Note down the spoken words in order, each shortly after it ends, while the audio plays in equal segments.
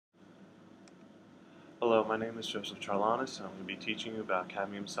Hello, my name is Joseph Charlanis, and I'm going to be teaching you about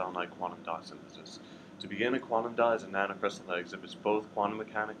cadmium selenide quantum dot synthesis. To begin, a quantum dot is a nanocrystal that exhibits both quantum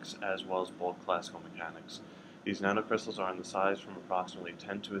mechanics as well as bulk classical mechanics. These nanocrystals are in the size from approximately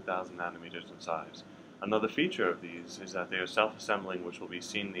 10 to 1,000 nanometers in size. Another feature of these is that they are self-assembling, which will be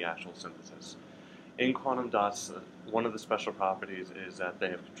seen in the actual synthesis. In quantum dots, one of the special properties is that they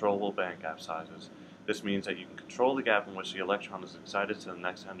have controllable band gap sizes. This means that you can control the gap in which the electron is excited to the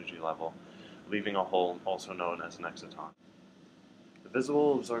next energy level, leaving a hole also known as an exciton. The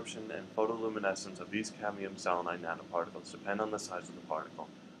visible absorption and photoluminescence of these cadmium selenide nanoparticles depend on the size of the particle.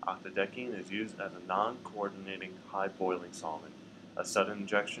 Octadecene is used as a non-coordinating high boiling solvent. A sudden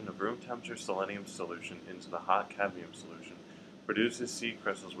injection of room temperature selenium solution into the hot cadmium solution produces seed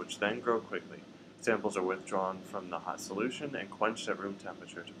crystals which then grow quickly. Samples are withdrawn from the hot solution and quenched at room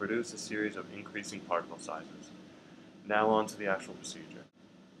temperature to produce a series of increasing particle sizes. Now on to the actual procedure.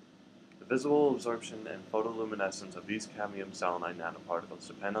 The visible absorption and photoluminescence of these cadmium selenide nanoparticles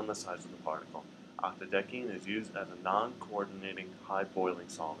depend on the size of the particle. Octadecene is used as a non-coordinating high boiling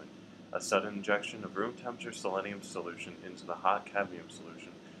solvent. A sudden injection of room temperature selenium solution into the hot cadmium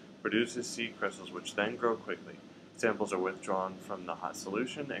solution produces seed crystals which then grow quickly. Samples are withdrawn from the hot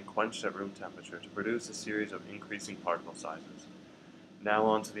solution and quenched at room temperature to produce a series of increasing particle sizes. Now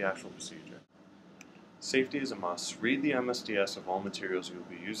on to the actual procedure. Safety is a must. Read the MSDS of all materials you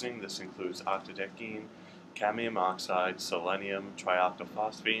will be using. This includes octadecene, cadmium oxide, selenium,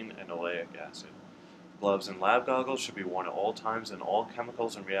 trioctophosphine, and oleic acid. Gloves and lab goggles should be worn at all times, and all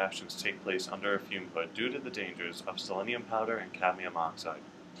chemicals and reactions take place under a fume hood due to the dangers of selenium powder and cadmium oxide.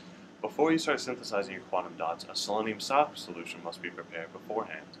 Before you start synthesizing your quantum dots, a selenium soft solution must be prepared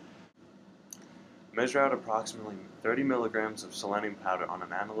beforehand. Measure out approximately 30 milligrams of selenium powder on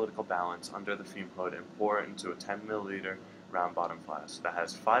an analytical balance under the fume hood and pour it into a 10 milliliter round bottom flask that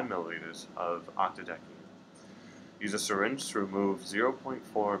has 5 milliliters of octadecene. Use a syringe to remove 0.4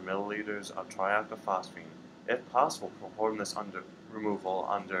 milliliters of trioctophosphine. If possible, perform this removal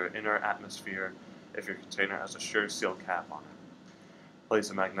under inner atmosphere if your container has a sure seal cap on it. Place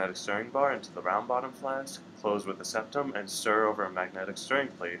a magnetic stirring bar into the round bottom flask, close with a septum, and stir over a magnetic stirring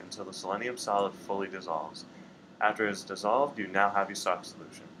plate until the selenium solid fully dissolves. After it is dissolved, you now have your stock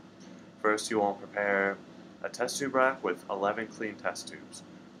solution. First, you will prepare a test tube rack with 11 clean test tubes.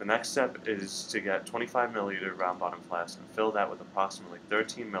 The next step is to get 25 milliliter round bottom flask and fill that with approximately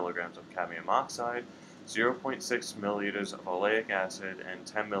 13 milligrams of cadmium oxide, 0.6 milliliters of oleic acid, and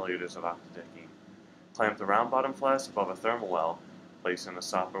 10 milliliters of octadecene. Clamp the round bottom flask above a thermal well. Place in a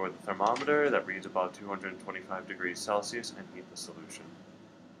stopper with a thermometer that reads about 225 degrees Celsius and heat the solution.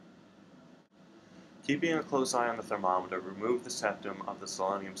 Keeping a close eye on the thermometer, remove the septum of the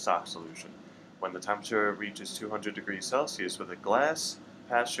selenium stock solution. When the temperature reaches 200 degrees Celsius, with a glass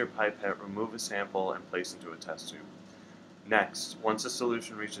pasture pipette, remove a sample and place into a test tube. Next, once the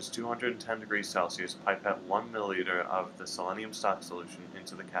solution reaches 210 degrees Celsius, pipette 1 milliliter of the selenium stock solution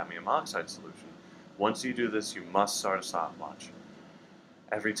into the cadmium oxide solution. Once you do this, you must start a stopwatch.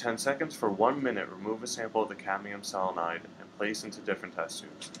 Every 10 seconds for 1 minute, remove a sample of the cadmium selenide and place into different test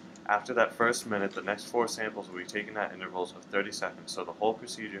tubes. After that first minute, the next 4 samples will be taken at intervals of 30 seconds, so the whole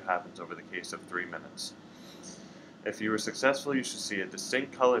procedure happens over the case of 3 minutes. If you were successful, you should see a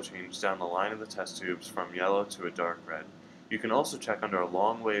distinct color change down the line of the test tubes from yellow to a dark red. You can also check under a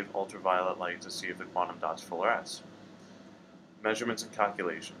long-wave ultraviolet light to see if the quantum dots fluoresce. Measurements and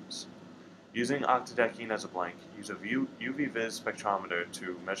calculations. Using octadecene as a blank, use a UV-Vis spectrometer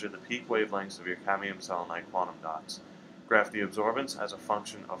to measure the peak wavelengths of your cadmium selenide quantum dots. Graph the absorbance as a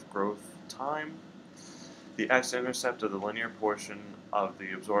function of growth time. The x-intercept of the linear portion of the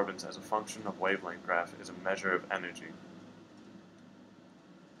absorbance as a function of wavelength graph is a measure of energy.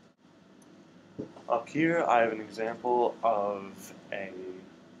 Up here I have an example of a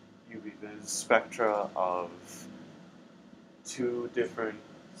UV-Vis spectra of 2 different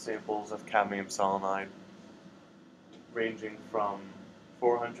samples of cadmium selenide ranging from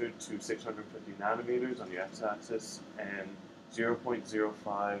 400 to 650 nanometers on the x-axis and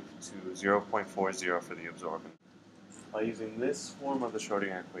 0.05 to 0.40 for the absorbance. By using this form of the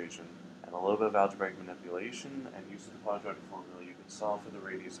Schrödinger equation and a little bit of algebraic manipulation and use of the quadratic formula, you can solve for the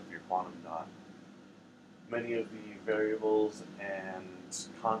radius of your quantum dot. Many of the variables and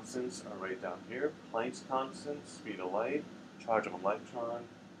constants are right down here. Planck's constant, speed of light, charge of an electron,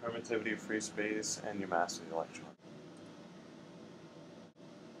 permittivity of free space, and your mass of the electron.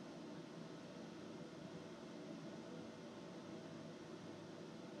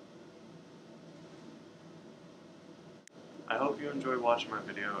 I hope you enjoyed watching my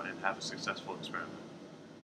video and have a successful experiment.